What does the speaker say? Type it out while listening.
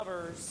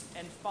lovers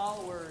and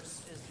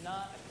followers is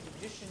not a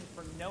condition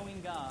for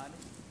knowing God.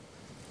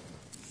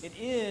 It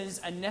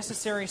is a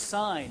necessary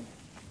sign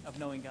of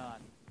knowing God.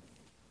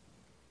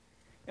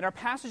 In our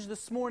passage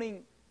this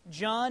morning,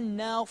 John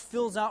now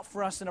fills out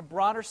for us in a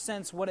broader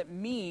sense what it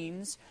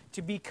means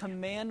to be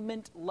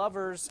commandment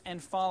lovers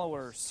and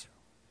followers.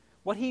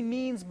 What he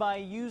means by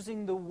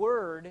using the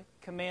word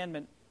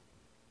commandment.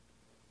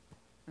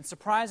 And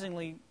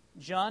surprisingly,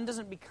 John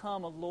doesn't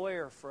become a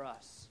lawyer for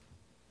us,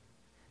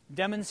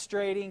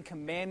 demonstrating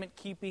commandment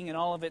keeping in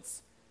all of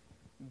its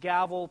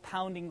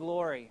gavel-pounding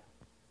glory.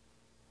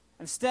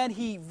 Instead,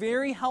 he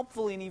very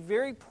helpfully and he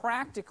very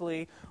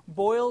practically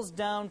boils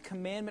down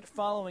commandment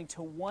following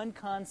to one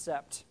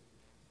concept: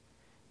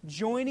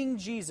 joining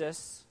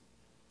Jesus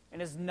in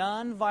his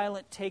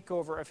nonviolent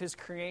takeover of his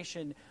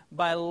creation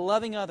by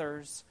loving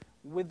others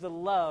with the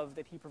love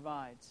that he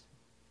provides.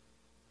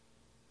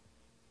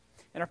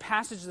 In our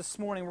passage this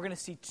morning, we're going to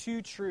see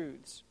two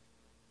truths.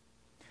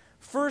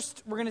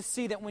 First, we're going to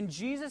see that when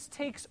Jesus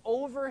takes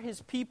over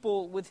his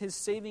people with his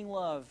saving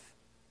love,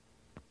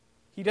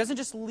 he doesn't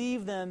just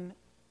leave them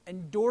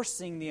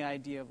endorsing the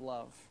idea of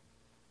love,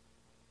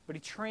 but he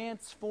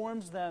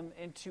transforms them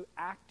into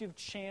active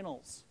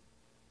channels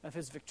of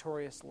his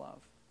victorious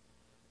love.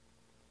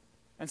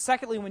 And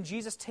secondly, when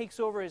Jesus takes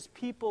over his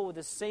people with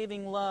his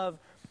saving love,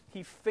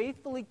 he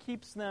faithfully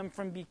keeps them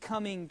from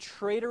becoming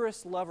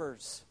traitorous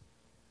lovers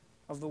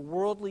of the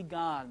worldly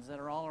gods that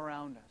are all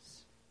around us.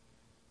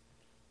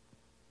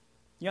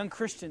 Young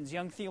Christians,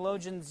 young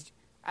theologians,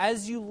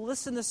 as you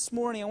listen this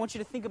morning, I want you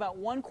to think about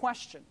one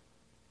question.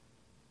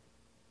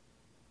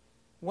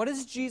 What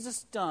has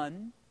Jesus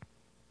done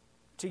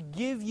to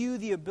give you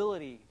the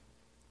ability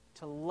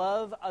to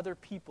love other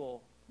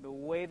people the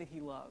way that he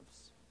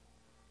loves?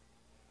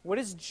 What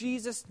has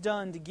Jesus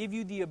done to give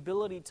you the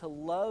ability to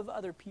love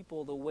other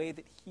people the way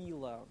that he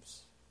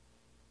loves?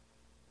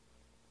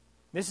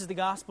 This is the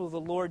gospel of the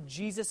Lord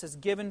Jesus has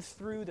given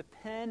through the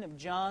pen of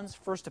John's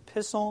first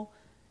epistle,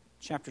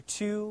 chapter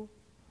 2,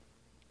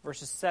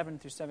 verses 7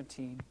 through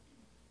 17.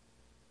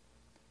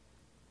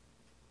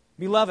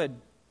 Beloved,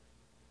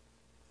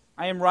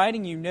 I am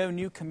writing you no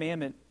new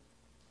commandment,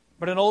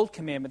 but an old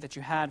commandment that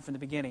you had from the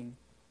beginning.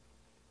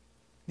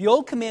 The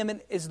old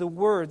commandment is the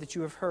word that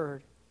you have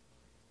heard.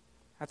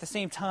 At the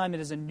same time, it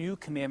is a new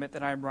commandment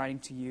that I am writing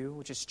to you,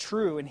 which is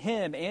true in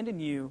him and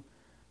in you,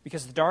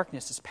 because the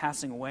darkness is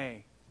passing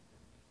away,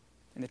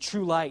 and the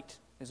true light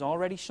is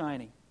already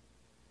shining.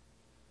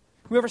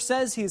 Whoever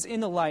says he is in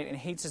the light and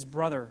hates his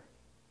brother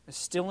is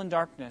still in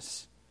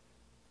darkness.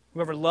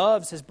 Whoever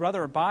loves his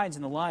brother abides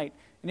in the light,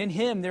 and in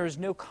him there is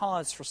no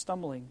cause for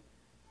stumbling.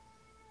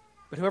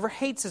 But whoever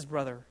hates his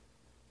brother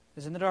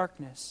is in the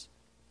darkness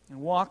and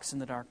walks in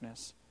the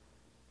darkness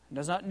and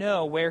does not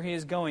know where he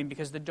is going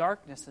because the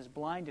darkness has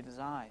blinded his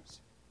eyes.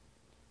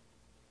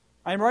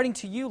 I am writing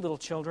to you, little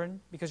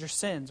children, because your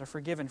sins are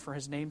forgiven for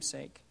his name's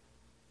sake.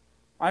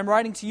 I am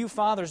writing to you,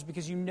 fathers,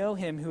 because you know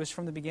him who is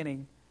from the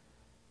beginning.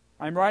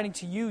 I am writing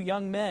to you,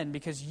 young men,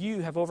 because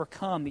you have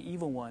overcome the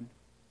evil one.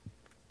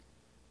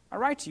 I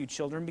write to you,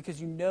 children,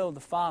 because you know the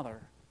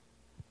Father.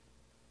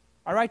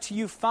 I write to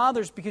you,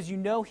 fathers, because you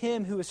know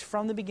him who is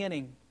from the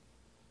beginning.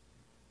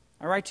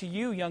 I write to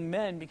you, young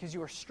men, because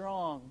you are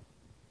strong,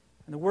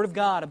 and the word of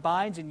God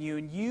abides in you,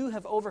 and you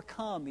have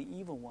overcome the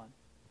evil one.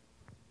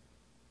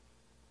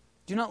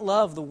 Do not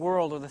love the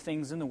world or the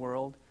things in the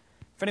world.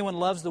 If anyone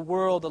loves the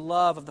world, the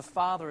love of the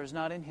Father is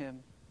not in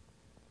him.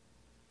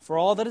 For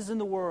all that is in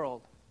the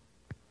world,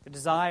 the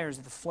desires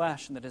of the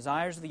flesh and the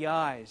desires of the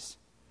eyes,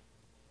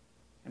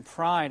 and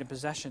pride of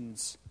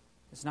possessions,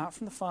 is not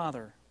from the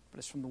Father, but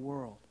is from the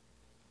world.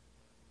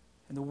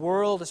 And the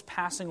world is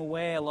passing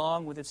away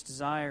along with its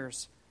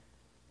desires,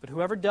 but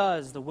whoever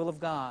does the will of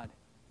God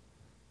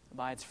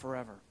abides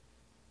forever.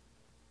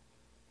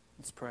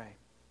 Let's pray.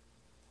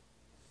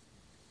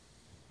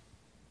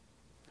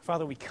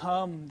 Father, we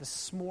come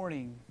this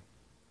morning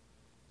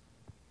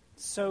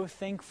so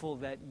thankful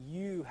that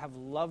you have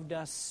loved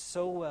us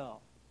so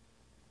well.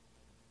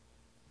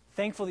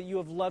 Thankful that you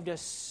have loved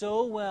us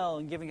so well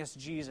in giving us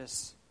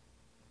Jesus.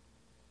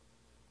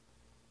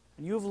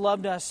 And you have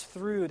loved us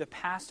through the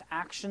past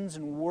actions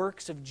and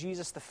works of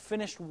Jesus, the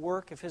finished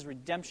work of his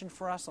redemption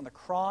for us on the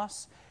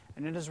cross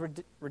and in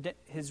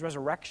his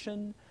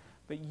resurrection.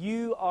 But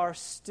you are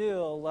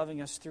still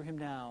loving us through him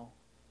now,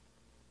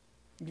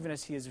 even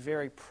as he is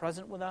very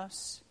present with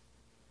us,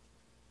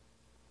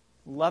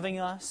 loving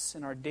us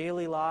in our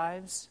daily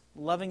lives,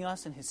 loving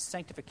us in his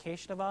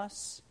sanctification of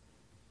us,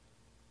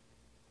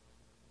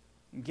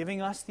 and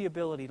giving us the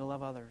ability to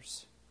love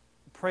others.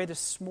 We pray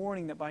this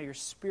morning that by your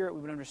Spirit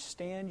we would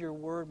understand your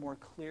word more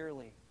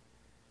clearly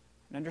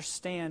and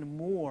understand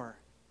more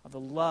of the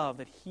love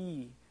that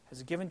he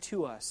has given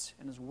to us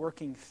and is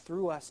working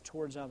through us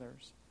towards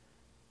others.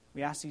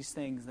 We ask these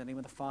things in the name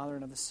of the Father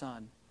and of the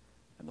Son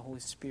and the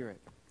Holy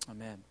Spirit.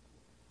 Amen.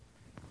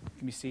 You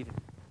can be seated.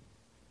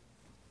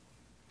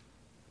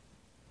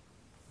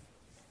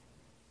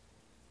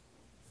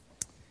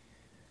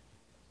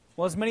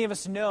 Well, as many of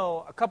us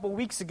know, a couple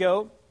weeks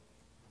ago,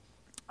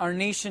 our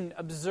nation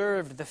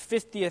observed the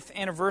 50th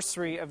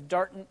anniversary of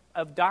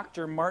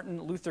Dr.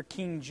 Martin Luther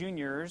King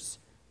Jr.'s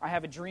I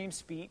Have a Dream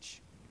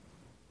speech.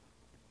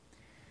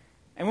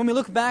 And when we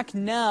look back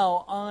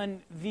now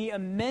on the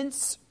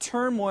immense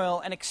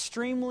turmoil and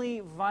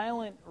extremely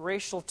violent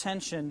racial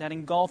tension that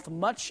engulfed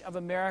much of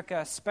America,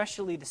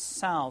 especially the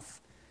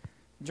South,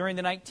 during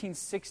the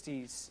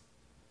 1960s,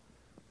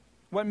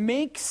 what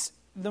makes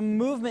the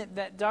movement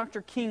that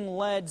Dr. King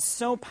led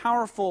so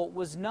powerful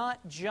was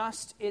not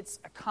just its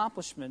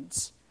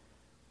accomplishments,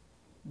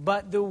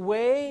 but the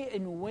way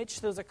in which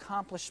those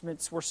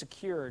accomplishments were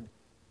secured.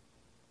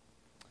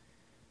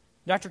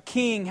 Dr.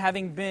 King,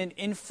 having been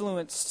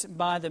influenced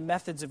by the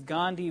methods of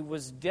Gandhi,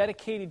 was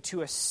dedicated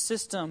to a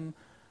system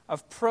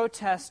of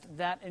protest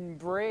that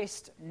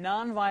embraced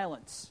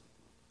nonviolence.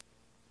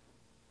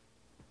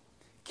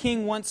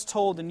 King once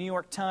told the New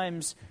York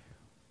Times,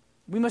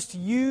 "We must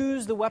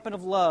use the weapon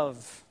of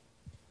love.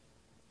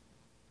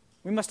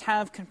 We must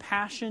have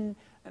compassion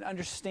and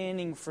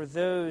understanding for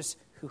those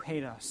who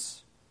hate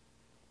us."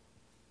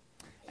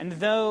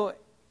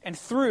 And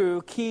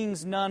through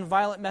King's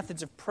nonviolent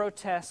methods of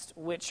protest,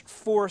 which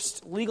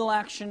forced legal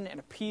action and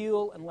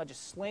appeal and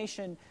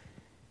legislation,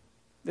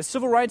 the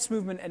civil rights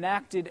movement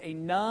enacted a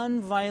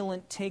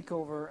nonviolent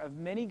takeover of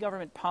many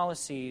government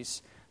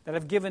policies that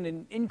have given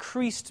an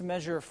increased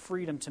measure of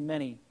freedom to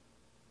many.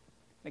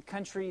 In a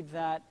country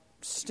that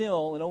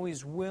still and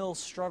always will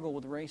struggle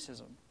with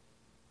racism.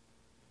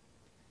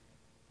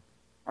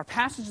 Our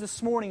passage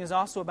this morning is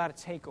also about a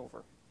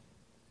takeover.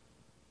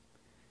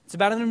 It's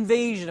about an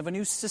invasion of a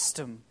new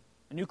system,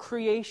 a new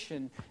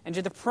creation,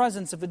 into the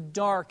presence of a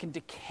dark and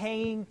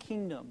decaying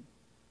kingdom.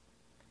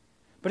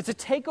 But it's a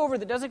takeover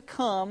that doesn't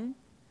come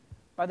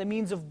by the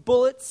means of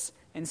bullets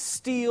and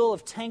steel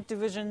of tank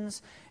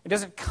divisions. It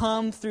doesn't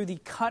come through the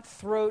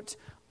cutthroat,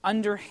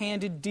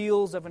 underhanded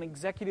deals of an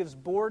executive's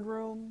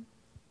boardroom,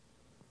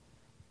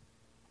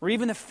 or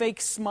even the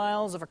fake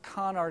smiles of a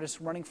con artist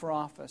running for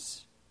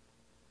office.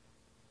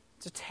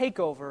 It's a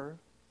takeover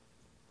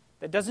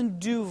that doesn't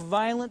do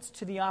violence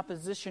to the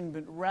opposition,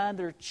 but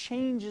rather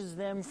changes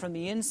them from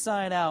the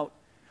inside out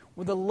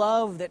with a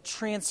love that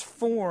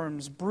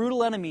transforms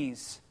brutal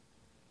enemies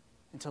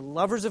into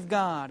lovers of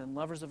God and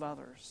lovers of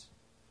others.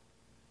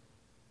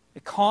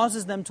 It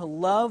causes them to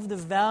love the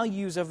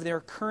values of their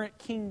current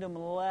kingdom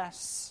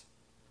less,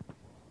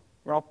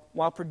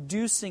 while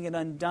producing an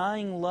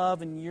undying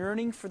love and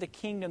yearning for the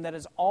kingdom that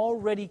has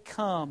already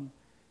come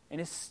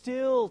and is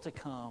still to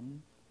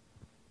come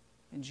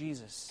in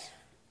Jesus.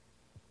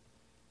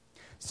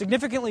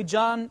 Significantly,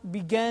 John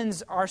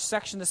begins our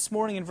section this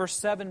morning in verse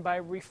 7 by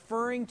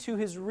referring to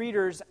his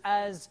readers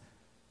as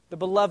the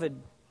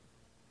beloved,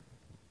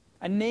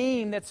 a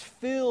name that's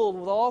filled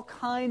with all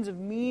kinds of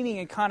meaning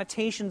and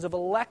connotations of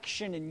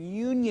election and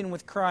union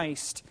with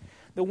Christ,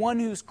 the one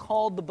who's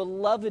called the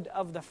beloved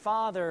of the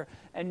Father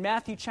in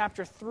Matthew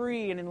chapter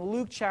 3 and in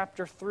Luke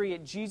chapter 3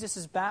 at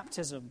Jesus'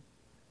 baptism.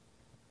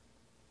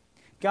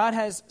 God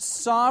has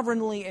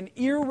sovereignly and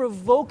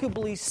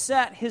irrevocably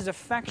set His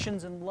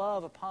affections and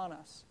love upon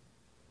us.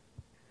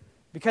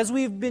 Because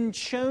we've been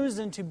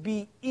chosen to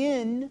be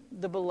in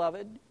the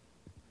beloved,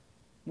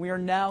 we are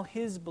now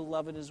His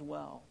beloved as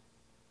well.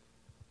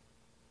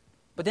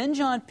 But then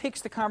John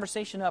picks the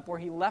conversation up where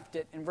he left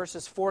it in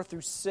verses 4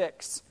 through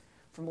 6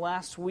 from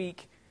last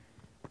week,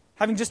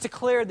 having just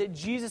declared that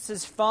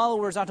Jesus'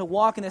 followers ought to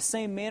walk in the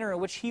same manner in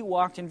which he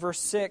walked in verse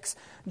 6,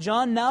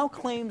 John now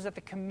claims that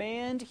the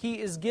command he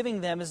is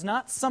giving them is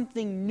not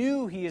something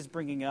new he is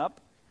bringing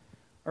up,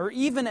 or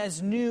even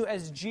as new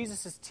as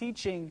Jesus'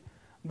 teaching,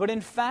 but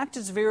in fact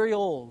is very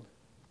old.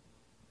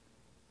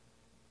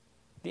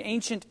 The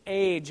ancient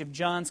age of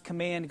John's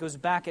command goes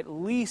back at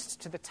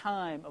least to the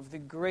time of the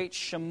great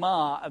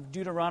Shema of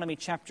Deuteronomy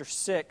chapter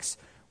 6,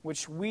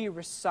 which we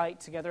recite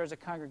together as a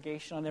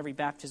congregation on every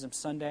baptism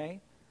Sunday.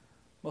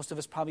 Most of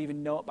us probably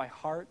even know it by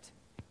heart.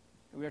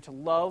 We are to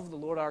love the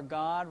Lord our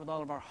God with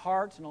all of our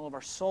heart and all of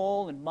our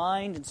soul and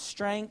mind and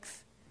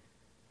strength.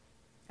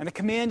 And the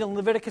command in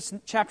Leviticus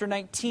chapter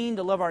 19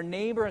 to love our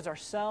neighbor as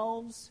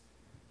ourselves.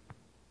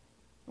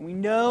 And we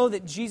know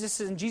that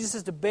in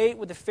Jesus' debate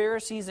with the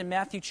Pharisees in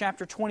Matthew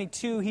chapter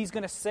 22, he's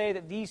going to say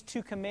that these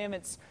two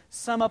commandments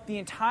sum up the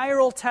entire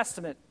Old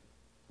Testament.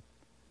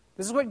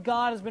 This is what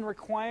God has been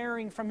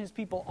requiring from His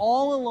people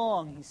all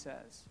along, he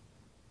says.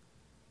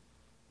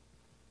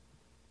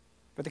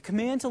 But the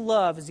command to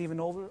love is even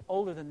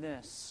older than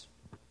this.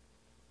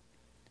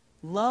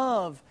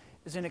 Love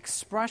is an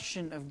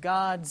expression of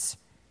God's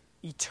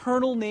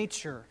eternal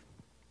nature.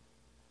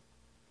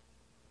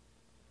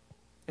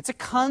 It's a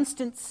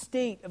constant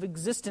state of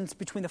existence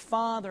between the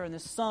Father and the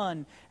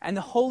Son and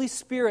the Holy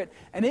Spirit,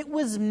 and it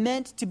was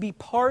meant to be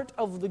part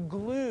of the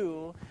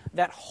glue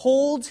that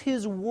holds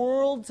His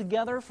world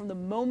together from the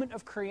moment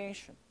of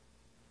creation.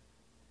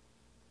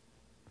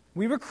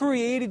 We were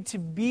created to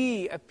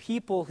be a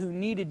people who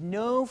needed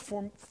no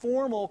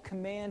formal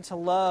command to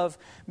love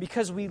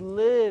because we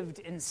lived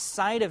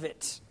inside of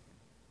it.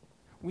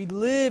 We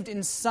lived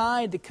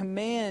inside the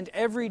command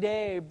every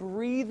day,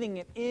 breathing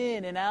it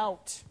in and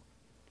out.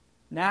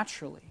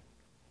 naturally.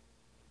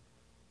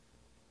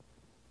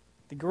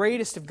 The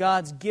greatest of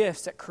God's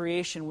gifts at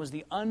creation was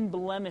the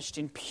unblemished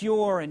and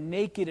pure and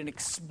naked and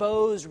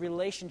exposed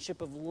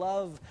relationship of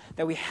love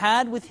that we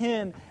had with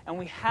Him and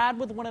we had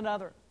with one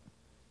another.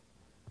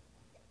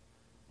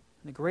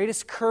 And the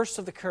greatest curse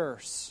of the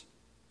curse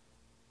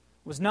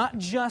was not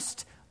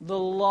just the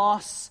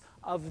loss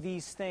of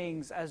these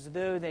things as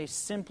though they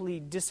simply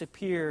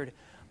disappeared,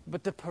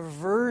 but the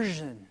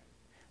perversion,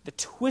 the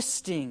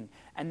twisting,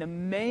 and the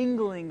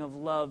mangling of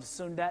love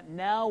so that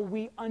now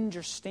we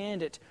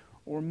understand it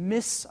or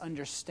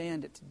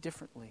misunderstand it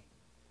differently.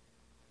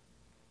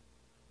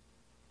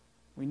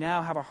 We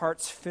now have our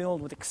hearts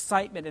filled with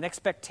excitement and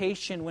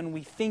expectation when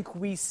we think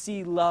we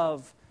see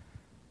love,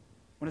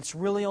 when it's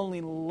really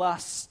only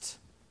lust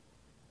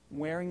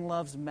wearing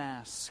love's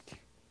mask.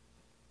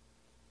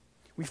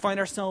 We find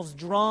ourselves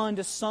drawn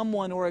to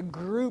someone or a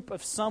group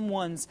of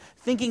someones,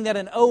 thinking that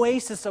an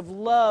oasis of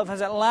love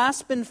has at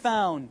last been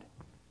found,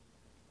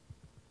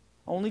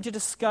 only to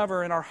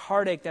discover in our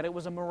heartache that it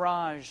was a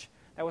mirage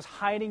that was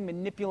hiding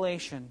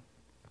manipulation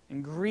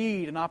and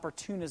greed and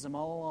opportunism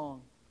all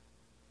along.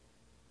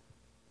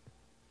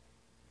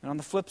 And on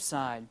the flip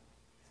side,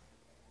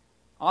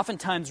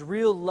 oftentimes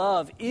real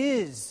love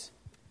is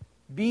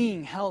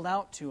being held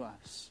out to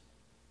us.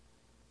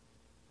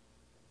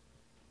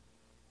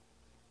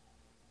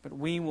 But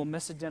we will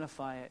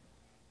misidentify it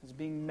as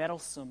being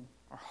meddlesome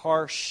or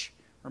harsh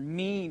or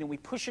mean, and we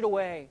push it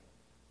away.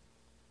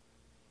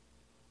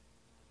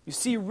 You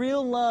see,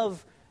 real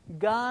love,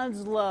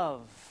 God's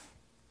love,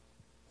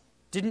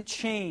 didn't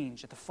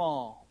change at the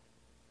fall,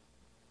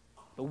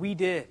 but we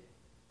did.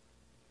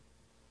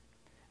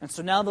 And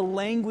so now the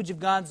language of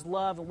God's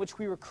love, in which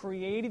we were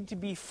created to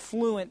be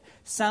fluent,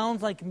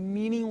 sounds like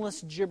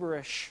meaningless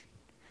gibberish,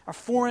 a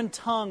foreign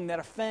tongue that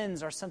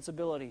offends our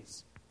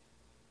sensibilities.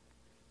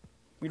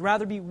 We'd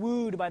rather be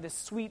wooed by the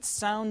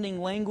sweet-sounding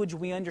language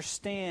we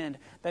understand,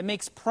 that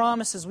makes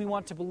promises we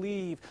want to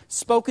believe,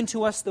 spoken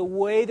to us the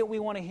way that we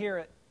want to hear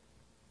it,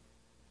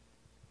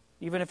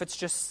 even if it's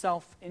just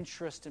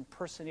self-interest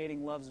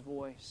impersonating love's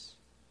voice.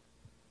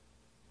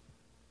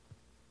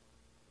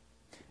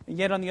 And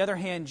yet, on the other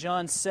hand,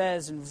 John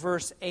says in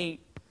verse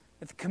 8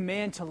 that the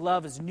command to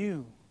love is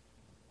new.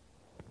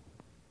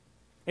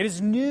 It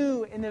is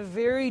new in the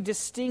very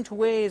distinct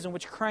ways in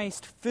which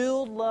Christ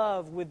filled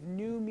love with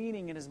new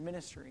meaning in His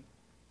ministry.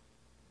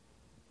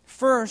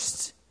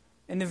 First,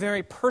 in the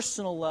very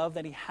personal love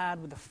that He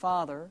had with the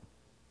Father.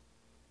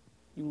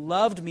 You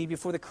loved me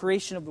before the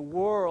creation of the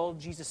world,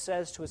 Jesus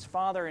says to His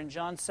Father in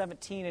John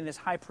 17 in His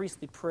high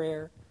priestly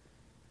prayer.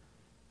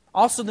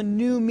 Also the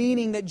new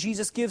meaning that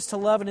Jesus gives to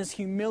love in His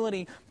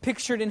humility,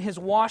 pictured in His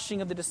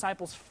washing of the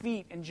disciples'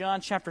 feet in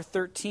John chapter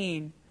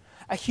 13.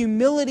 A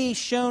humility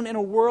shown in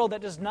a world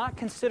that does not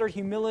consider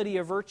humility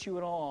a virtue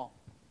at all.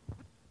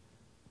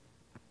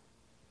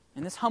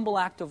 And this humble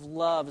act of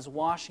love, as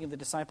washing of the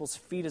disciples'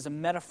 feet, is a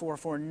metaphor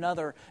for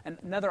another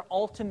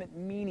ultimate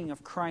meaning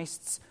of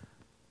Christ's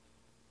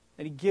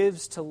that He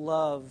gives to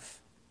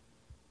love.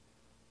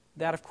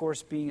 That, of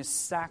course, being a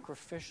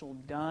sacrificial,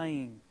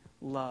 dying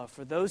love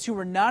for those who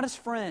were not His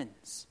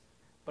friends,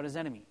 but His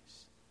enemies.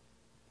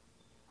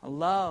 A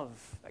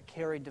love that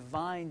carried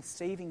divine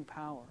saving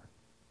power.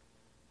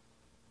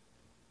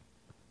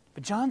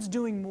 But John's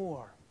doing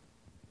more.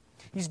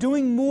 He's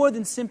doing more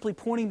than simply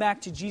pointing back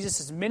to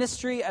Jesus'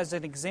 ministry as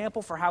an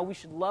example for how we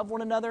should love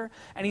one another.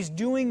 And he's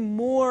doing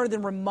more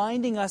than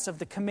reminding us of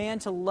the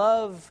command to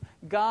love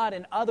God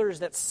and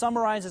others that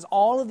summarizes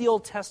all of the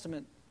Old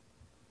Testament.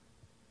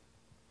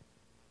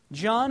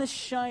 John is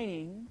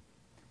shining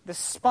the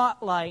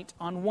spotlight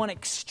on one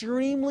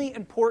extremely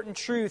important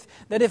truth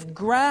that, if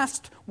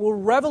grasped, will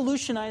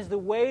revolutionize the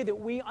way that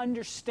we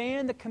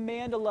understand the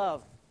command to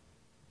love.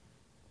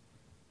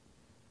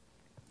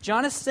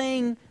 John is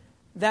saying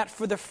that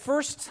for the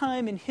first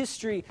time in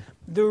history,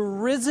 the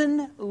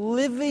risen,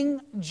 living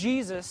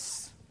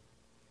Jesus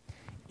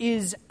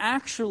is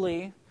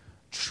actually,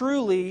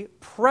 truly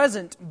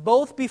present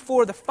both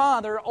before the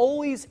Father,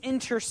 always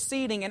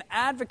interceding and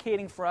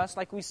advocating for us,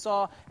 like we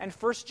saw in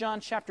 1 John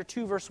chapter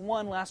 2, verse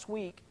 1 last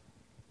week.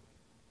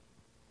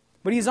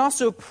 But He's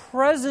also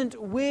present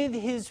with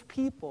His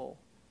people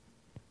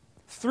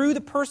through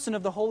the person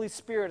of the Holy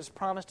Spirit, as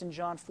promised in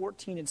John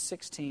 14 and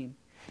 16.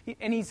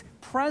 And He's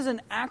present,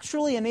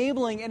 actually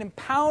enabling and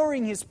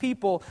empowering His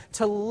people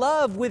to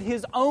love with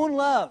His own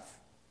love.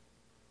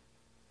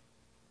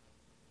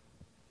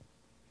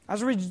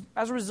 As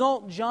a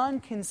result, John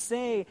can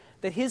say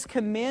that his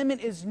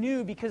commandment is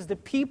new because the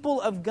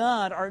people of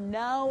God are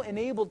now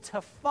enabled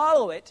to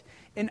follow it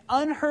in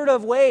unheard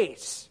of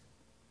ways.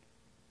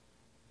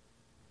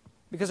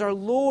 Because our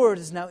Lord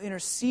is now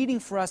interceding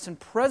for us and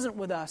present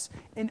with us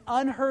in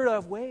unheard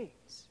of ways.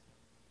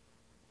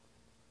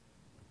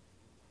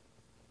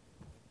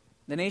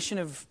 The nation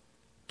of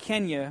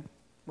Kenya,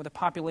 with a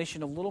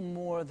population of little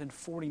more than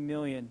 40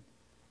 million,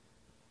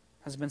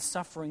 has been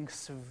suffering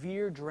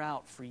severe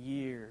drought for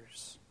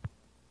years.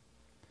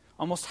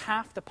 Almost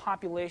half the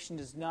population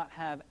does not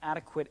have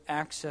adequate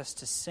access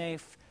to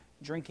safe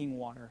drinking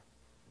water.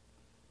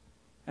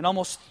 And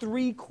almost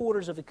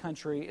 3/4 of the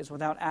country is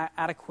without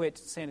adequate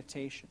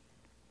sanitation.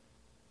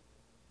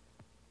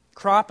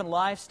 Crop and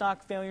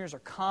livestock failures are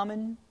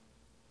common,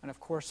 and of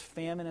course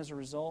famine as a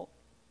result.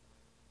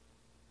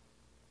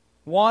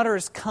 Water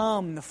has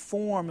come in the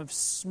form of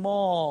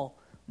small,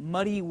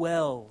 muddy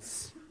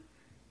wells,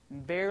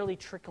 and barely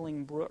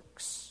trickling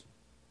brooks.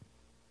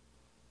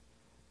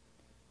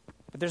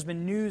 But there's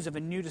been news of a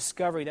new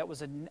discovery that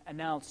was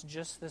announced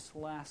just this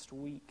last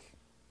week,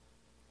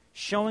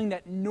 showing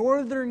that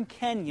northern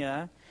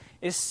Kenya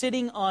is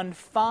sitting on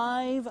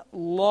 5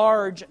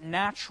 large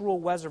natural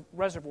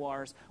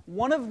reservoirs,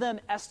 one of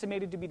them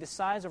estimated to be the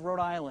size of Rhode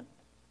Island.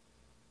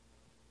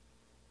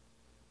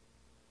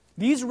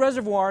 These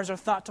reservoirs are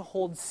thought to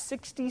hold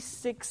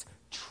 66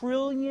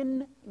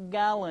 trillion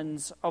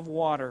gallons of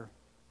water,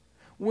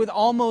 with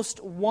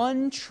almost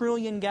 1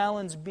 trillion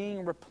gallons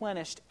being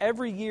replenished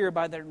every year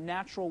by their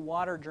natural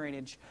water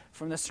drainage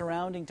from the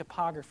surrounding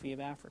topography of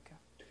Africa.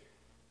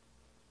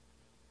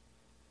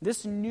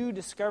 This new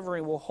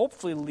discovery will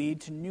hopefully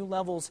lead to new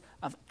levels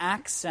of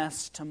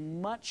access to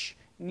much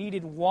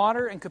needed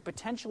water and could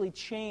potentially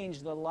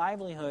change the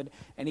livelihood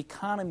and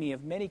economy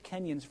of many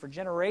Kenyans for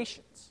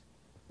generations.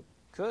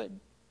 Could.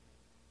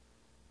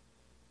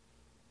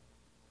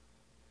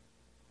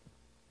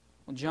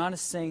 Well, John is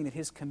saying that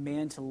his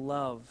command to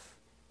love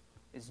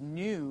is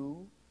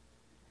new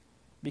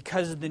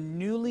because of the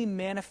newly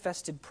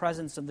manifested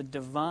presence of the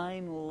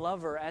divine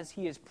lover, as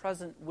he is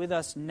present with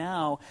us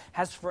now,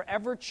 has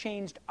forever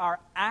changed our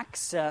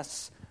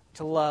access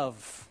to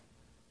love.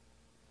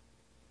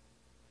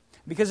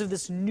 Because of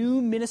this new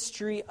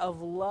ministry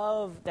of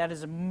love that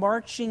is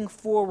marching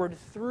forward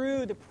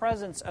through the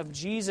presence of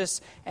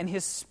Jesus and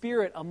his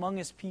Spirit among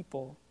his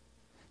people,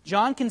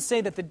 John can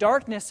say that the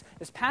darkness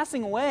is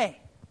passing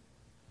away.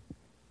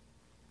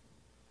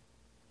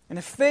 In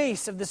the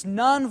face of this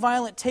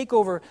nonviolent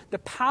takeover, the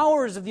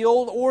powers of the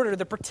old order,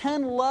 the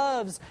pretend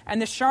loves,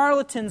 and the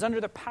charlatans under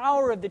the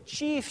power of the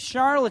chief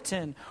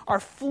charlatan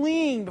are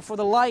fleeing before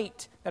the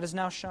light that is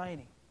now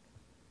shining.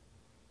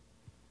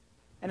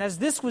 And as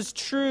this was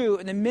true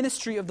in the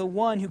ministry of the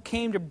one who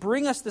came to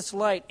bring us this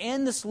light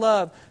and this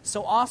love,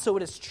 so also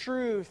it is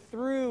true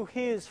through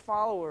his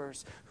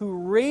followers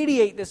who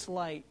radiate this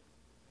light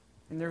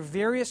in their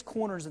various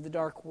corners of the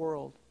dark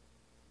world.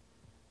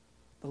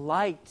 The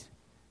light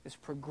is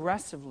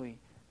progressively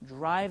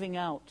driving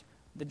out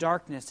the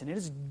darkness, and it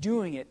is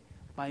doing it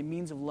by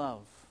means of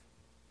love.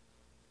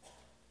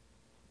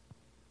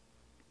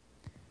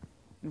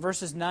 In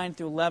verses 9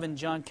 through 11,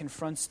 John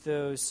confronts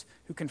those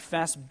who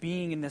confess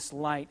being in this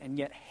light and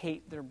yet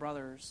hate their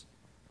brothers.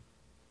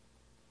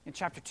 In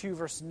chapter 2,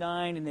 verse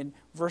 9, and then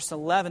verse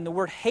 11, the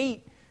word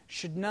hate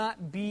should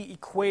not be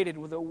equated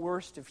with the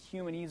worst of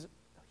human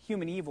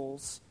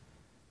evils,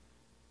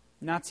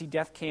 Nazi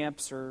death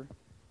camps, or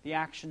the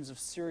actions of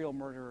serial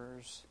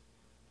murderers.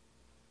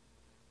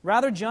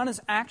 Rather, John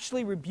is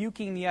actually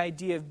rebuking the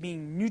idea of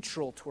being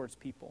neutral towards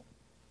people.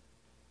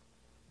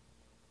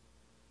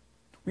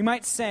 We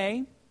might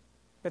say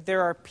that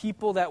there are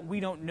people that we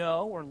don't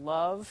know or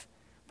love,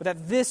 but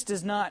that this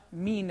does not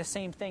mean the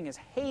same thing as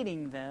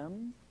hating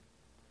them,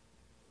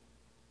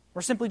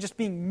 or simply just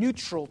being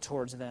neutral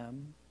towards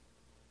them.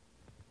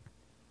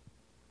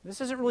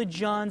 This isn't really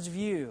John's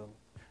view.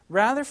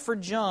 Rather, for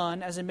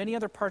John, as in many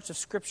other parts of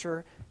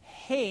Scripture,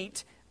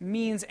 hate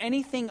means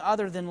anything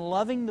other than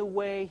loving the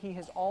way he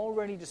has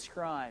already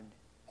described.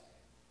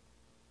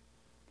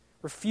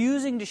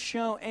 Refusing to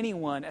show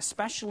anyone,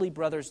 especially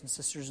brothers and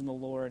sisters in the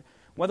Lord,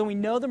 whether we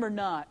know them or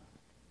not,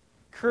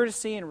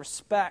 courtesy and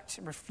respect,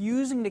 and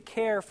refusing to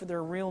care for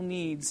their real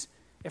needs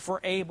if we're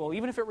able,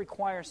 even if it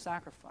requires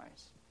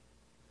sacrifice.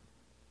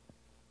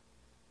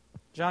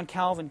 John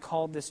Calvin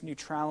called this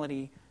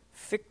neutrality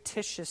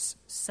fictitious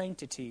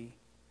sanctity,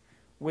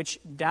 which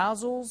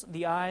dazzles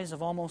the eyes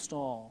of almost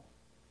all,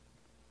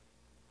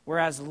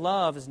 whereas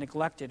love is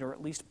neglected or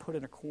at least put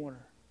in a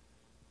corner.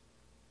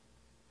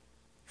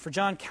 For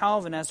John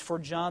Calvin, as for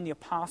John the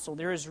Apostle,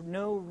 there is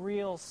no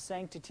real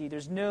sanctity,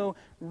 there's no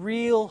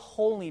real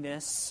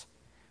holiness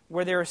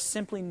where there is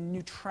simply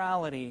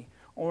neutrality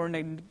or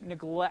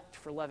neglect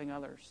for loving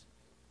others.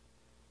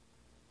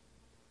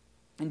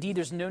 Indeed,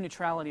 there's no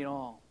neutrality at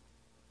all.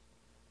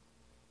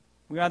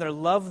 We either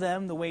love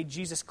them the way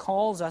Jesus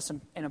calls us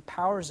and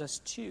empowers us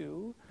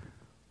to,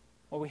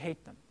 or we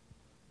hate them.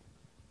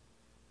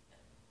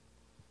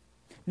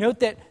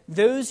 Note that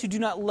those who do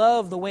not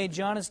love the way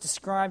John has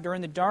described are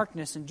in the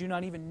darkness and do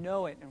not even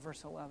know it in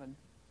verse 11.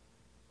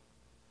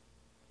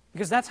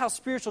 Because that's how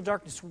spiritual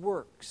darkness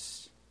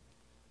works.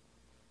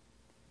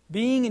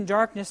 Being in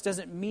darkness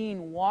doesn't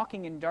mean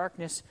walking in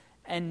darkness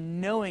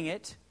and knowing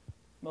it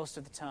most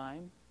of the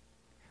time,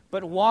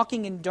 but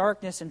walking in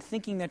darkness and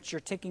thinking that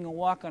you're taking a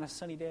walk on a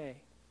sunny day.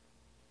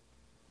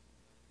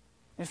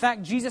 In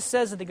fact, Jesus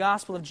says in the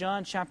Gospel of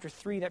John chapter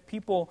 3 that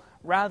people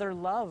rather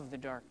love the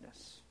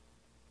darkness.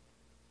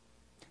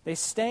 They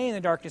stay in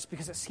the darkness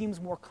because it seems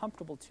more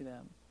comfortable to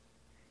them.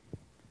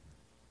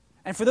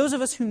 And for those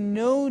of us who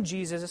know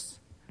Jesus,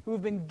 who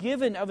have been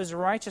given of his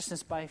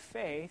righteousness by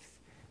faith,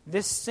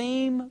 this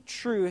same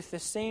truth,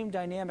 this same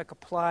dynamic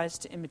applies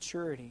to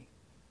immaturity.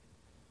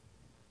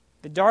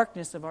 The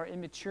darkness of our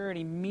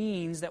immaturity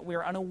means that we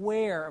are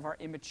unaware of our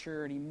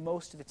immaturity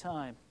most of the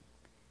time.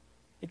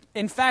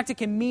 In fact, it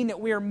can mean that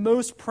we are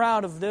most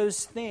proud of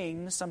those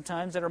things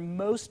sometimes that are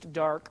most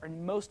dark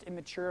and most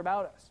immature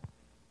about us.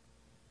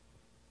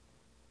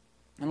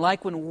 And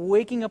like when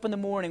waking up in the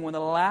morning, when the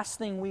last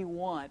thing we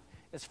want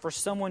is for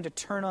someone to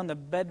turn on the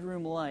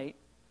bedroom light,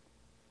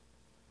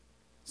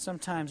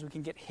 sometimes we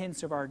can get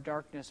hints of our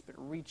darkness but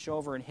reach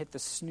over and hit the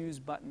snooze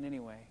button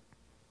anyway.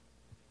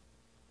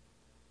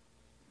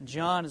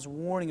 John is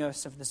warning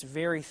us of this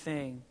very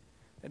thing,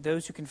 that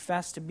those who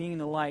confess to being in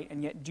the light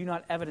and yet do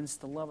not evidence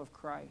the love of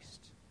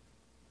Christ.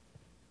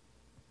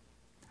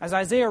 As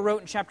Isaiah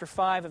wrote in chapter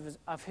 5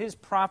 of his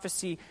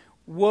prophecy,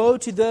 woe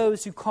to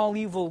those who call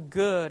evil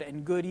good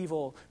and good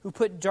evil, who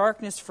put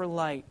darkness for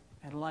light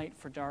and light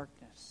for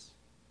darkness.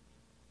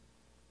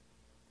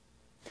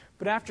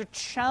 But after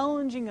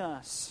challenging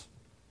us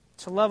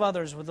to love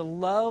others with the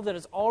love that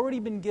has already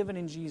been given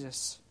in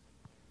Jesus,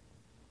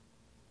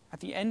 at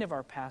the end of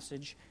our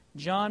passage,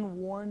 John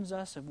warns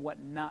us of what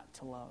not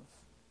to love.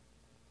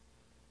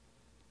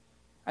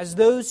 As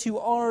those who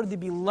are the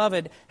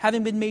beloved,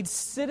 having been made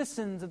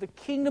citizens of the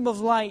kingdom of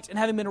light and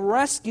having been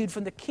rescued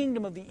from the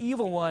kingdom of the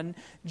evil one,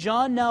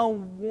 John now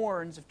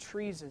warns of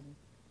treason,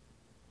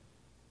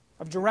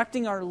 of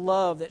directing our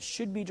love that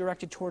should be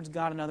directed towards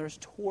God and others,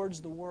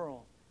 towards the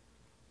world.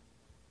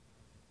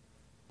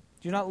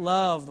 Do not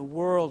love the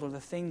world or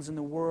the things in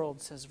the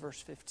world, says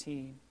verse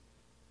 15.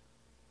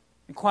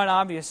 And quite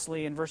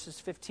obviously, in verses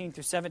 15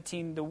 through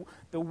 17,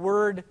 the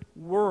word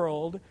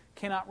world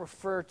cannot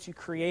refer to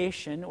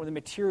creation or the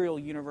material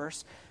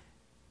universe.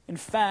 In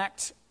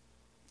fact,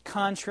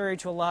 contrary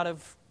to a lot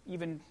of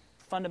even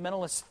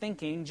fundamentalist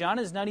thinking, John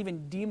is not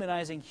even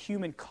demonizing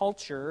human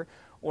culture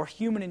or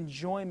human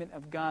enjoyment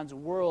of God's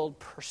world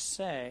per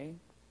se,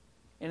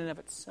 in and of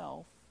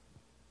itself.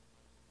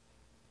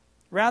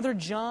 Rather,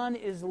 John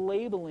is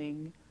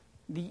labeling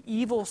the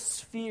evil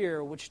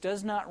sphere which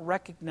does not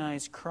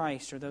recognize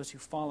Christ or those who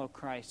follow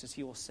Christ, as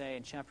he will say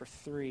in chapter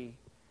 3.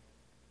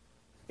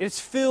 It is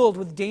filled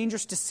with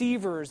dangerous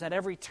deceivers at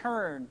every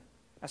turn,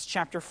 as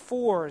chapter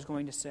 4 is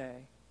going to say.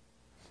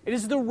 It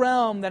is the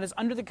realm that is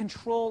under the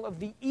control of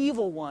the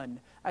evil one,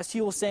 as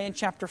he will say in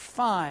chapter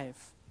 5.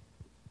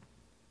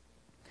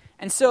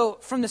 And so,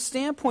 from the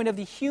standpoint of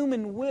the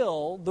human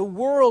will, the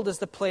world is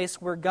the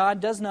place where God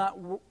does not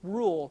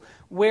rule,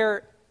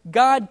 where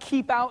God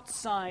keep out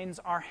signs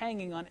are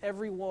hanging on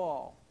every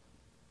wall.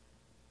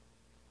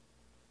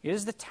 It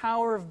is the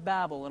Tower of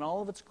Babel in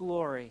all of its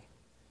glory,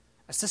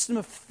 a system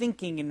of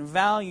thinking and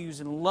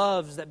values and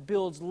loves that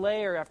builds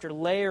layer after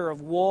layer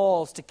of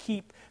walls to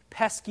keep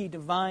pesky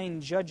divine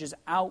judges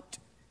out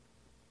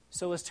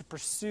so as to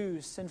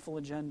pursue sinful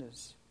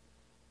agendas.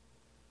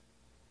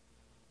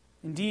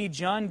 Indeed,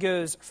 John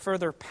goes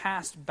further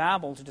past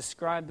Babel to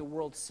describe the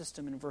world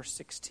system in verse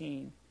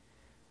 16.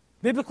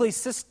 Biblically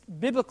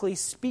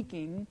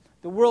speaking,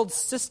 the world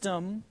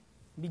system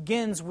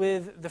begins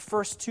with the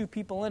first two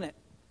people in it.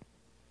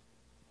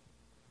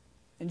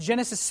 In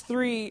Genesis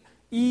 3,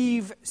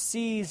 Eve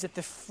sees that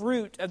the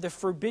fruit of the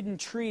forbidden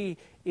tree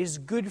is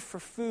good for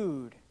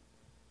food,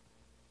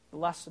 the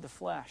lust of the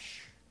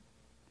flesh,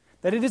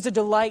 that it is a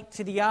delight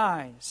to the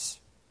eyes,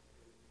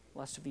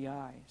 lust of the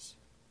eyes,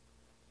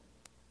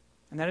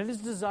 and that it is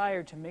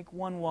desired to make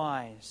one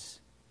wise,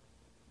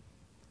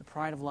 the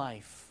pride of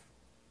life.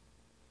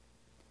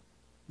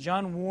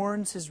 John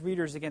warns his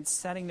readers against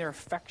setting their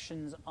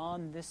affections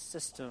on this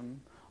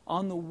system,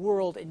 on the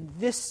world in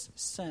this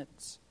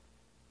sense.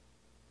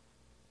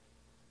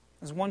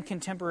 As one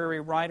contemporary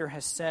writer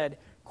has said,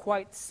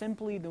 quite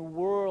simply, the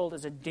world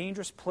is a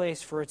dangerous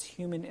place for its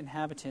human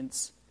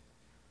inhabitants.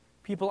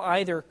 People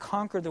either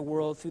conquer the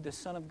world through the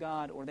Son of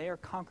God or they are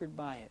conquered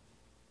by it.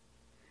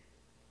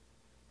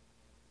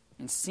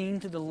 And seen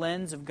through the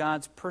lens of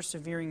God's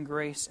persevering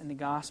grace in the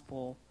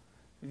gospel,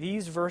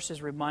 these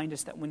verses remind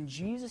us that when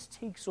Jesus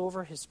takes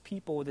over his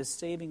people with his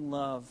saving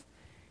love,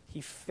 he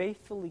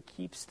faithfully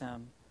keeps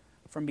them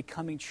from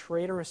becoming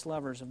traitorous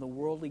lovers of the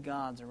worldly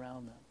gods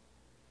around them.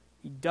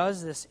 He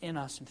does this in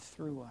us and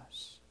through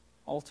us,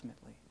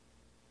 ultimately.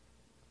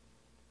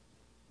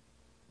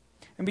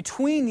 And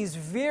between these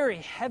very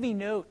heavy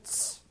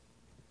notes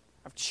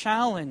of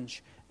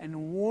challenge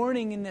and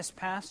warning in this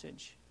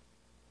passage,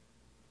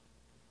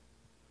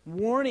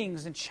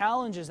 warnings and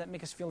challenges that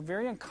make us feel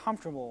very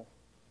uncomfortable,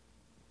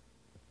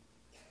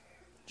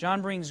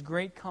 John brings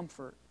great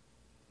comfort.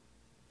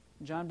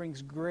 John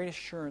brings great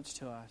assurance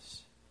to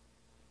us.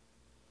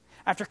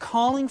 After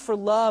calling for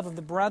love of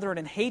the brethren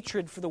and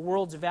hatred for the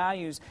world's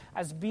values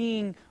as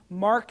being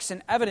marks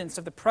and evidence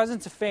of the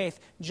presence of faith,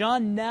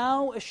 John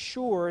now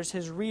assures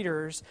his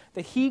readers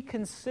that he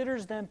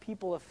considers them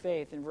people of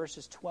faith in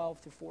verses 12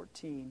 through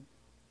 14.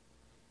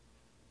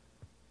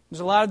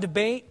 There's a lot of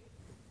debate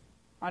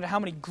on how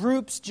many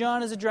groups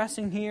John is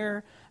addressing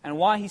here and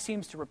why he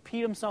seems to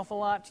repeat himself a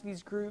lot to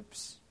these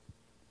groups.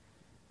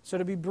 So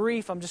to be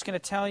brief, I'm just going to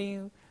tell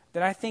you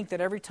that I think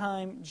that every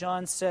time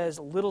John says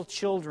little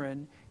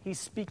children, he's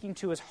speaking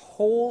to his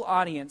whole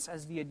audience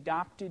as the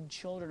adopted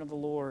children of the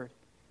Lord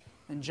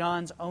and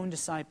John's own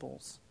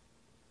disciples.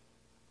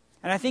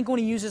 And I think when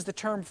he uses the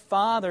term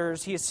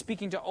fathers, he is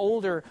speaking to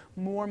older,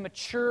 more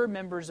mature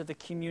members of the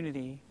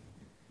community,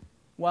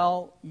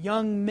 while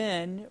young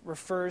men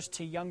refers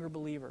to younger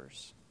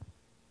believers.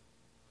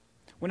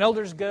 When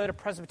elders go to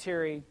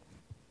presbytery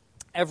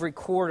every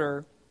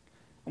quarter,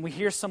 and we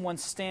hear someone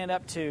stand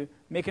up to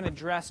make an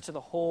address to the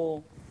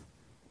whole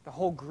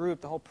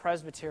group, the whole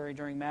presbytery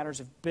during matters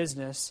of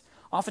business,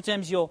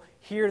 oftentimes you'll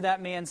hear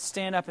that man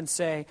stand up and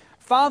say,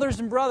 "Fathers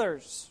and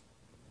brothers."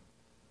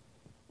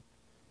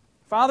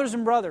 Fathers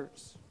and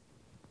brothers.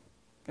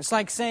 It's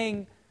like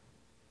saying,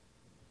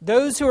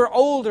 those who are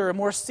older and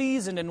more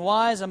seasoned and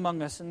wise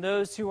among us, and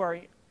those who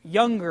are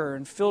younger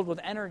and filled with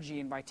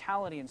energy and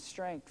vitality and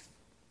strength.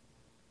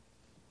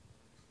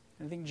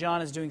 And I think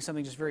John is doing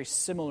something just very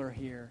similar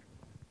here.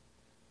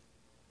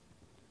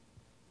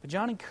 But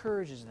John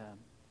encourages them.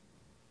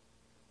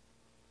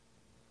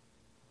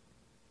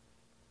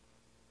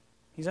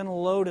 He's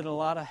unloaded a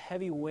lot of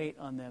heavy weight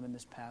on them in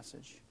this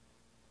passage.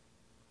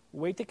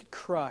 Weight that could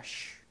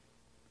crush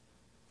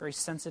very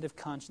sensitive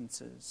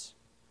consciences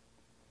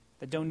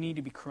that don't need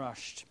to be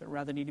crushed, but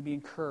rather need to be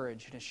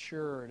encouraged and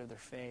assured of their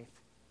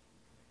faith.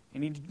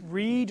 And he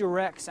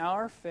redirects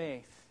our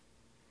faith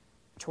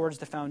towards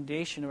the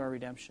foundation of our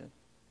redemption.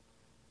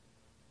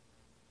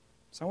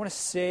 So I want to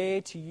say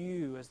to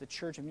you, as the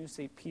Church of New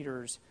St.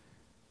 Peter's,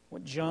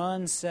 what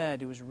John said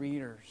to his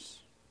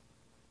readers.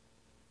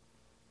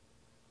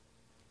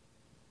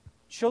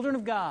 Children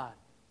of God,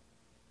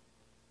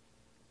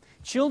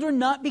 children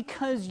not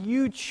because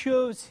you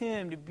chose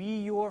him to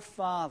be your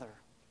father,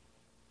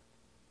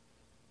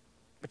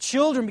 but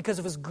children because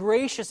of his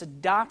gracious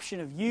adoption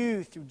of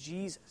you through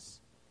Jesus.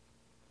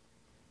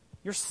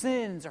 Your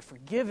sins are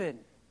forgiven,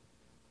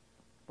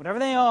 whatever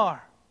they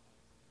are,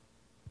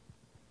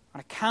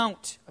 on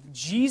account of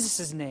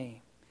Jesus'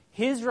 name,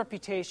 his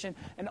reputation,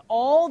 and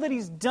all that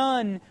he's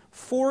done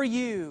for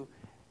you,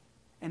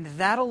 and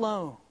that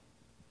alone.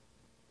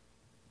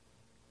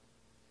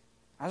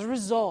 As a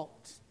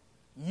result,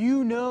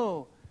 you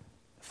know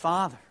the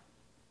Father.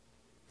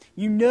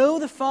 You know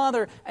the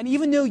Father, and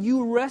even though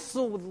you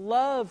wrestle with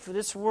love for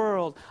this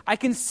world, I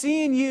can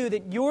see in you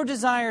that your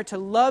desire to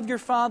love your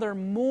Father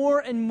more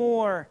and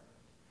more,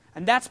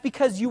 and that's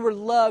because you were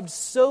loved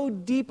so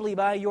deeply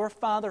by your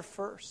Father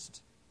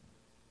first.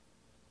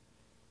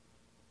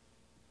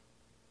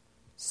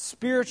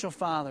 Spiritual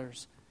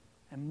fathers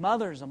and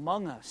mothers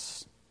among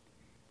us,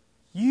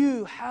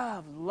 you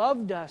have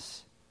loved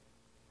us,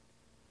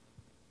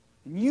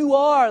 and you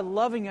are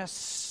loving us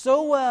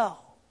so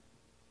well.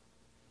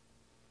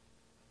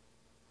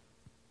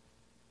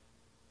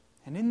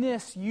 And in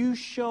this, you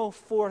show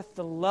forth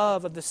the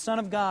love of the Son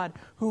of God,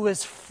 who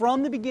is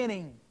from the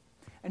beginning,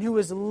 and who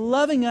is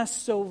loving us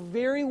so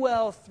very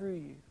well through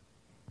you.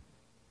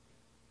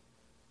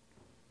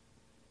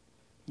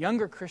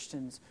 Younger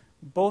Christians,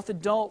 both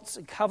adults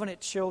and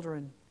covenant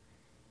children,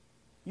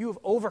 you have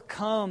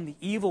overcome the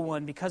evil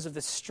one because of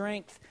the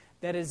strength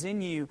that is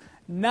in you,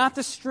 not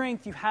the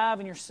strength you have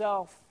in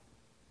yourself,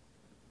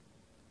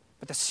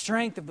 but the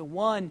strength of the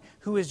one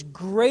who is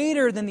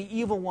greater than the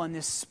evil one,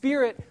 the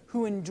Spirit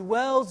who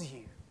indwells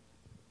you.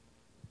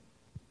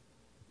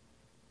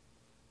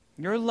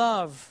 Your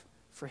love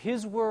for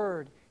his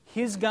word,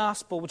 his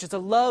gospel, which is a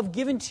love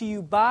given to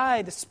you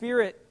by the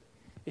Spirit,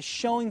 is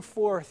showing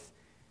forth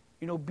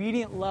in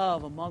obedient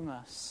love among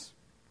us.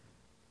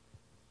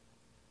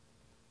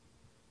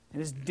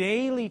 And is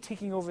daily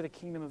taking over the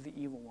kingdom of the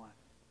evil one.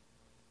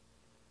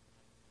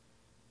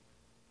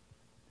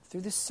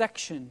 Through this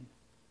section,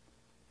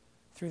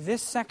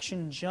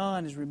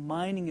 John is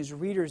reminding his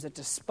readers that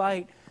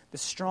despite the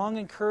strong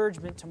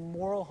encouragement to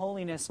moral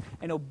holiness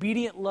and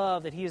obedient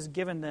love that he has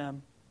given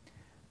them,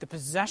 the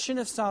possession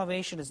of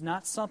salvation is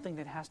not something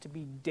that has to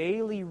be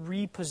daily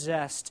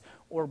repossessed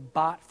or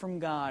bought from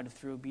God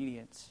through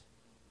obedience.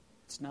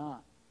 It's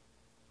not.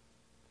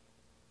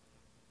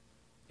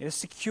 It is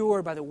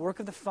secured by the work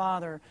of the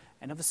Father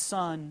and of the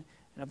Son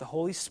and of the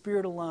Holy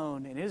Spirit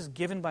alone, and it is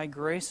given by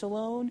grace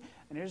alone,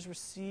 and it is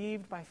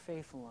received by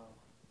faith alone.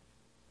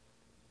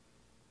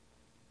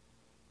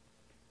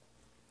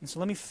 And so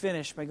let me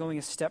finish by going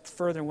a step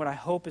further in what I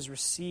hope is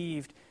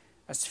received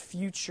as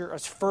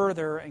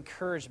further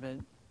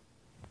encouragement.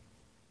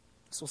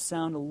 This will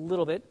sound a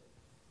little bit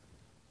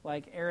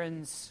like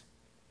Aaron's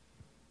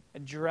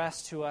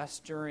address to us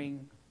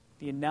during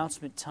the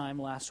announcement time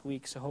last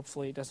week, so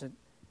hopefully it doesn't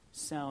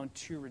sound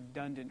too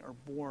redundant or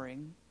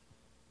boring.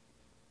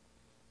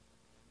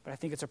 But I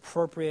think it's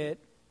appropriate,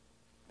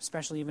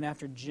 especially even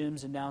after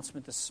Jim's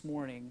announcement this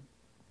morning.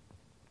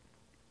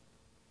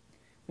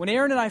 When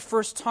Aaron and I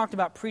first talked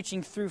about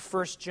preaching through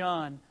 1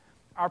 John,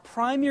 our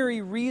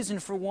primary reason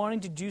for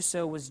wanting to do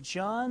so was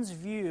John's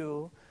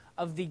view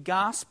of the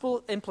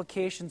gospel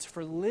implications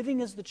for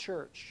living as the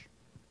church.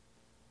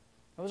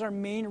 That was our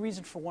main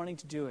reason for wanting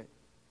to do it.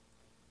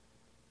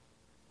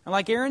 And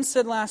like Aaron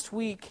said last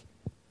week,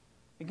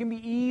 It can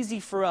be easy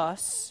for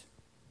us,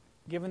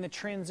 given the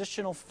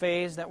transitional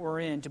phase that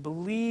we're in, to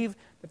believe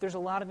that there's a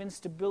lot of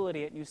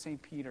instability at New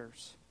St.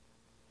 Peter's.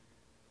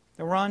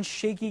 That we're on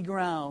shaky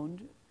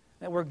ground,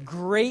 that we're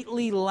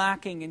greatly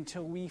lacking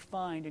until we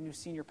find a new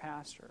senior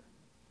pastor.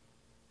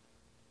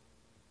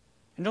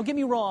 And don't get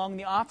me wrong,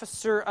 the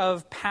officer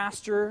of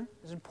pastor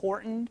is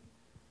important.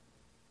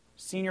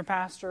 Senior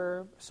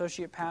pastor,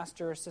 associate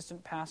pastor,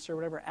 assistant pastor,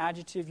 whatever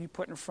adjective you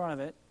put in front of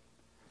it.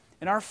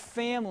 And our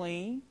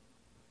family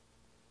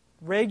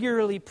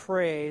regularly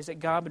prays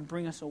that God would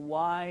bring us a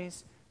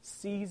wise,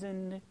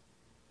 seasoned,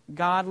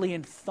 godly,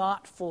 and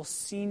thoughtful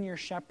senior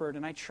shepherd,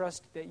 and I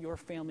trust that your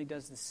family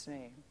does the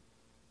same.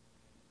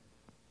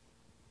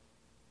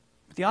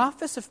 But the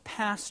office of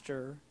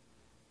pastor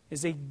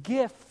is a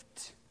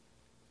gift.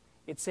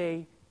 It's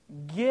a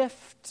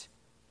gift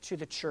to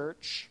the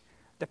church.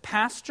 The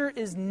pastor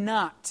is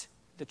not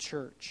the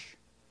church.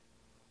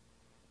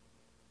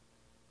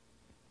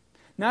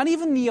 Not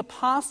even the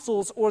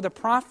apostles or the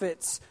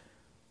prophets,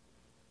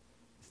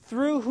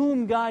 through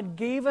whom God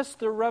gave us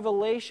the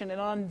revelation, and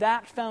on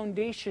that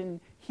foundation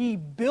He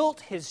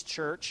built His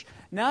church.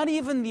 Not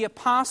even the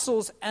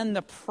apostles and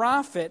the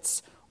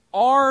prophets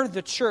are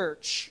the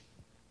church,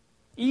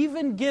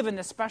 even given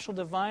the special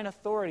divine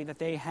authority that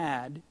they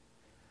had.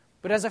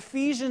 But as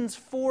Ephesians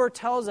 4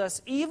 tells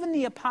us, even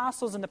the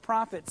apostles and the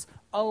prophets,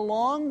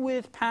 along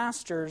with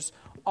pastors,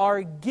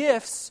 are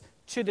gifts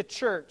to the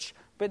church,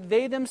 but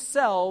they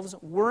themselves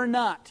were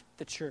not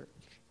the church.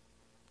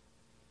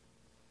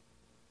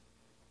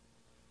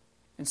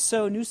 And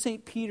so, New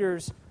St.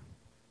 Peter's,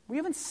 we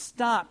haven't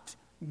stopped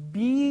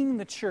being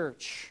the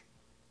church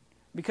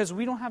because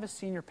we don't have a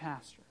senior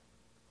pastor.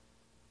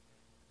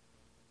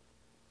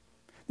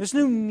 There's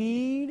no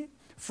need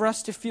for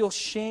us to feel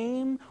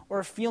shame or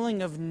a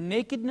feeling of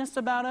nakedness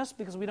about us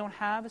because we don't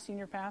have a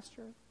senior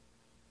pastor.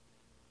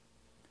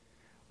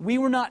 We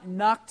were not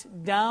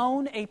knocked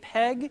down a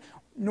peg,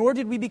 nor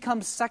did we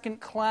become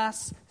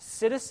second-class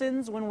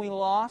citizens when we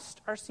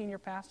lost our senior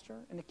pastor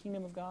in the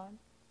kingdom of God.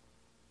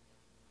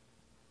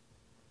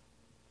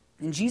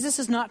 And Jesus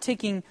is not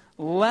taking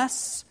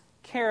less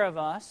care of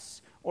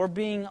us or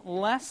being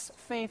less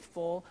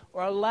faithful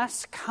or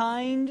less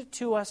kind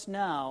to us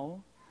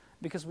now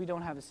because we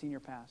don't have a senior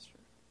pastor.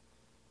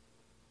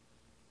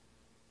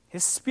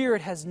 His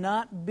Spirit has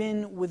not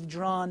been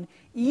withdrawn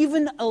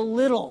even a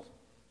little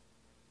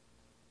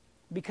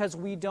because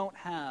we don't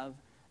have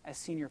a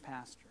senior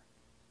pastor.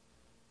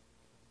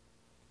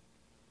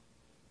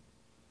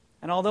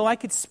 And although I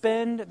could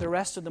spend the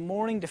rest of the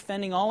morning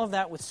defending all of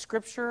that with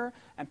Scripture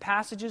and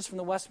passages from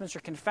the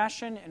Westminster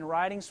Confession and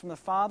writings from the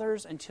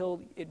Fathers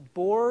until it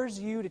bores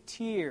you to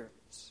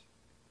tears,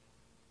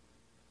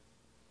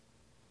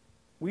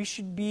 we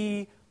should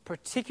be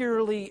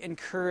particularly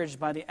encouraged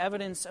by the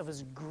evidence of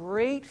His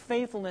great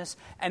faithfulness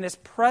and His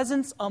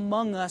presence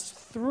among us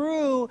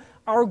through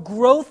our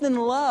growth in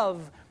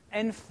love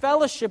and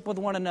fellowship with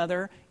one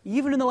another,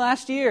 even in the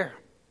last year.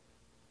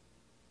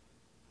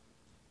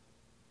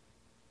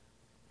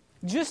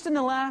 Just in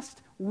the last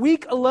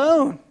week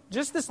alone,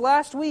 just this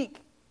last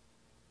week,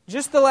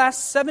 just the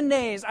last 7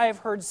 days, I have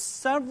heard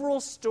several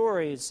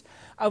stories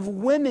of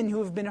women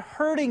who have been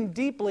hurting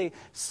deeply,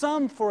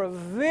 some for a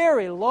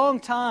very long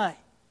time,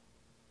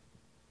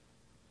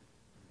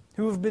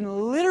 who have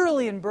been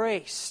literally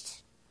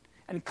embraced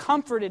and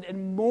comforted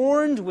and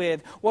mourned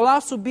with, while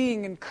also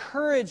being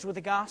encouraged with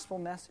the gospel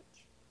message.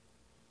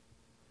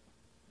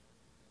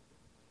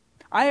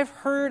 I have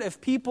heard of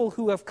people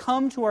who have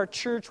come to our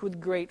church with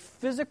great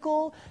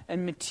physical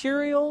and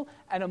material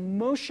and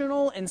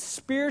emotional and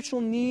spiritual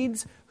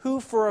needs who,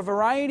 for a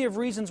variety of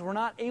reasons, were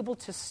not able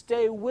to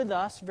stay with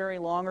us very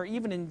long or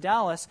even in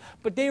Dallas,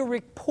 but they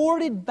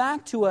reported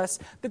back to us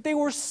that they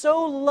were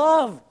so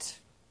loved.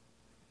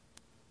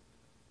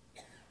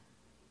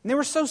 And they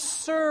were so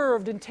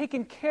served and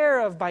taken care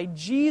of by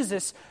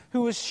Jesus,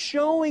 who was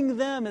showing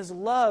them His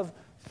love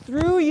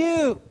through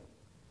you.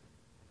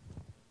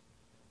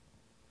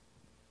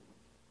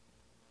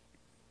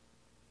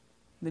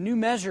 The new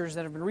measures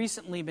that have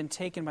recently been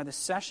taken by the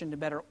session to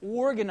better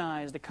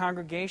organize the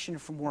congregation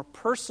for more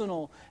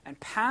personal and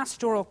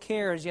pastoral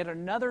care is yet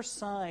another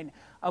sign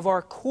of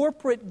our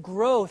corporate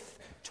growth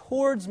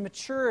towards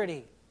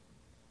maturity.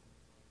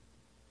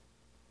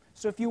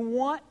 So if you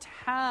want to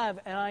have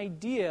an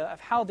idea of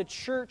how the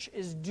church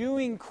is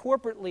doing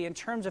corporately in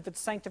terms of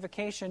its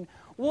sanctification,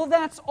 well,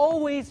 that's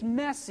always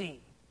messy.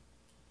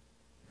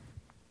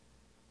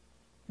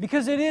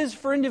 Because it is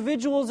for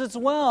individuals as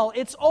well.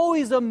 It's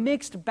always a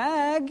mixed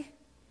bag.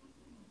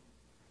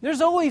 There's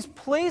always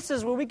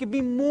places where we could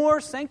be more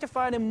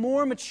sanctified and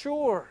more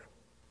mature.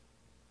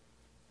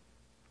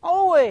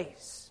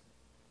 Always.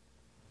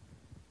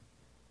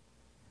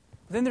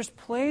 Then there's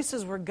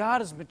places where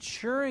God is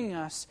maturing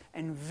us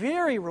in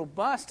very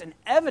robust and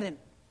evident,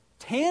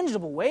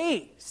 tangible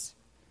ways.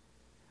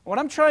 What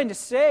I'm trying to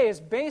say is,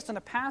 based on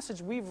the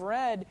passage we've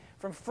read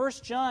from 1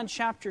 John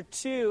chapter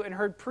 2 and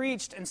heard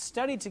preached and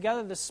studied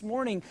together this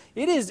morning,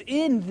 it is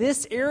in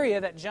this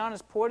area that John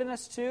is pointing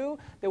us to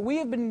that we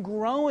have been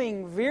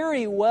growing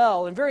very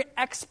well and very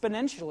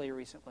exponentially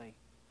recently.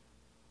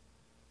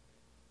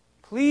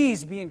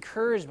 Please be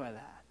encouraged by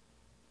that.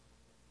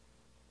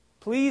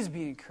 Please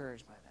be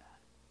encouraged by that.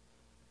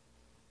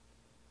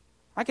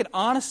 I could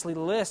honestly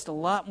list a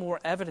lot more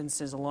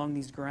evidences along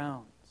these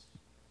grounds.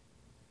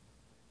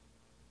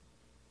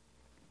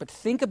 But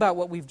think about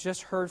what we've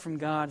just heard from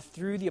God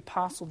through the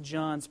Apostle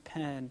John's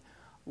pen.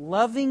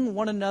 Loving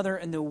one another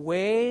in the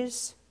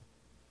ways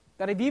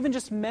that I've even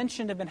just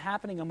mentioned have been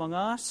happening among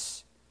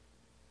us.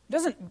 It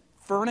doesn't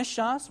furnish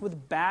us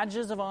with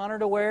badges of honor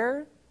to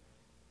wear.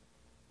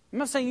 I'm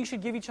not saying you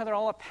should give each other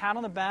all a pat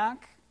on the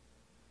back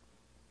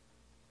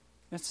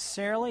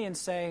necessarily and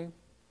say,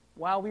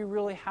 wow, we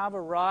really have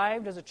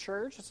arrived as a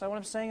church. That's not what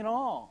I'm saying at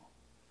all.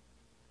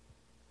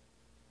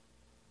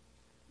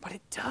 But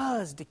it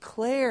does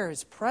declare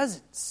His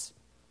presence.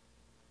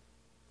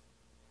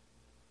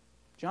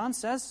 John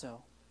says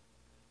so.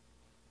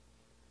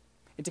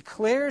 It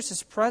declares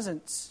His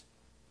presence.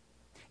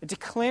 It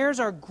declares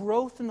our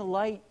growth in the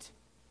light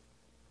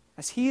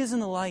as He is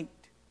in the light.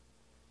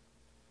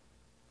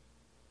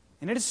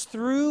 And it is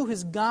through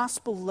His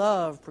gospel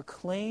love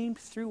proclaimed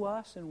through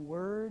us in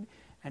word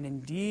and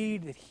in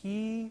deed that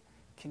He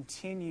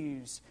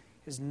continues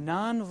His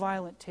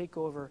nonviolent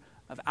takeover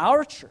of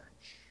our church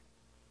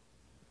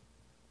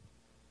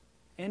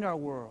and our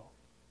world.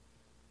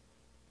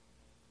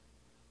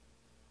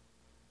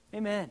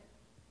 Amen.